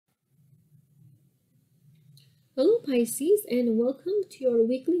Hello Pisces and welcome to your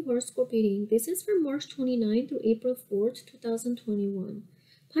weekly horoscope reading. This is from March 29 through April 4th, 2021.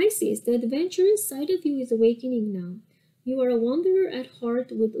 Pisces, the adventurous side of you is awakening now. You are a wanderer at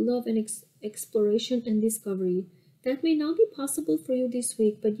heart with love and exploration and discovery. That may not be possible for you this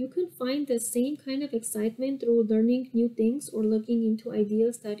week, but you can find the same kind of excitement through learning new things or looking into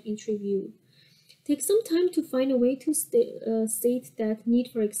ideas that intrigue you. Take some time to find a way to state that need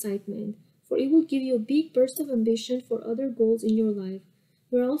for excitement, for it will give you a big burst of ambition for other goals in your life.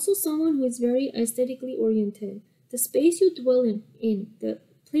 You are also someone who is very aesthetically oriented. The space you dwell in, the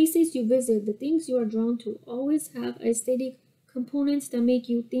places you visit, the things you are drawn to always have aesthetic components that make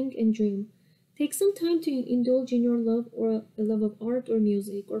you think and dream. Take some time to indulge in your love or a love of art or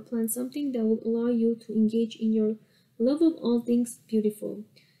music, or plan something that will allow you to engage in your love of all things beautiful.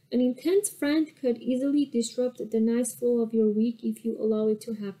 An intense friend could easily disrupt the nice flow of your week if you allow it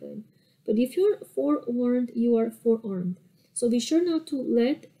to happen. But if you're forewarned, you are forearmed. So be sure not to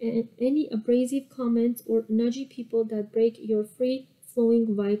let any abrasive comments or nudgy people that break your free flowing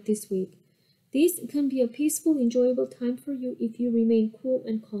vibe this week. This can be a peaceful, enjoyable time for you if you remain cool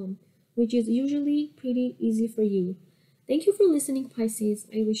and calm, which is usually pretty easy for you. Thank you for listening, Pisces.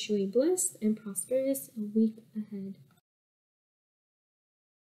 I wish you a blessed and prosperous week ahead.